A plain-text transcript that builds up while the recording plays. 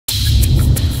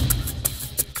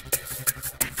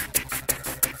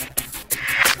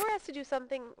do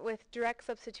something with direct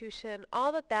substitution,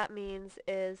 all that means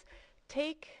is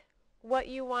take what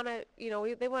you want to,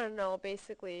 they want to know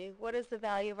basically what is the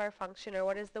value of our function, or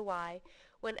what is the y,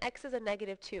 when x is a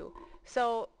 -2.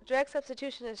 So direct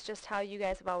substitution is just how you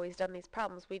guys have always done these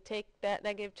problems. We take that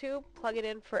 -2, plug it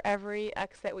in for every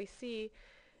x that we see,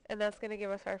 and that's going to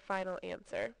give us our final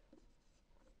answer.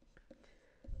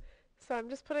 So I'm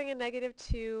just putting a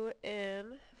 -2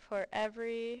 in for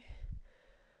every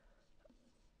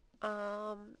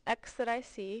x that I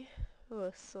see. Oh,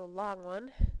 this is a long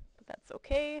one, but that's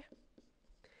okay.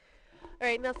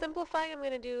 Alright, now simplifying, I'm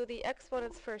going to do the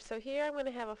exponents first. So here I'm going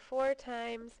to have a 4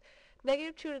 times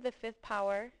 -2 to the 5th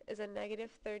power is a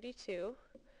 -32,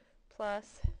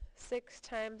 plus 6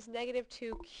 times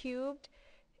 -2 cubed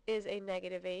is a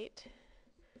 -8,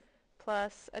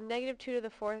 plus a -2 to the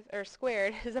 4th, or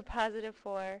squared, is a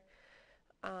 +4,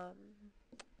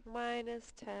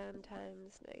 minus 10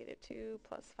 times -2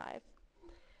 plus 5.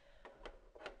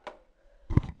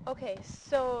 Okay,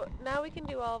 so now we can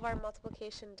do all of our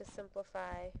multiplication to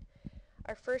simplify.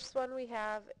 Our first one, we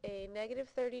have a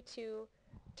 -32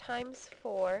 times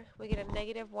 4. We get a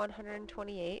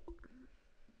 -128.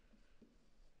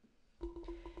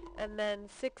 And then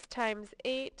 6 times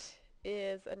 8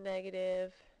 is a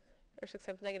or 6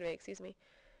 times -8, excuse me,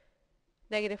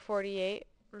 -48.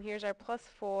 And here's our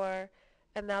 +4.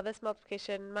 And now this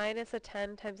multiplication, minus a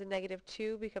 10 times a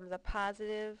 -2 becomes a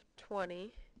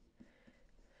 +20.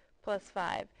 Plus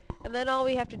 5. And then all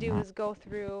we have to do is go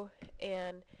through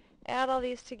and add all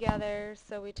these together.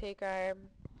 So we take our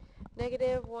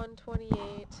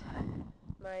 -128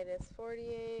 minus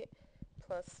 48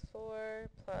 plus 4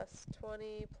 plus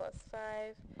 20 plus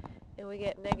 5, and we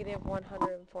get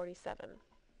 -147.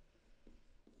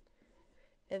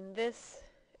 And this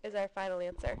is our final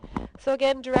answer. So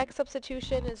again, direct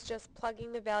substitution is just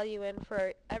plugging the value in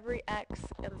for every x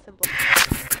and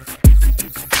simplifying.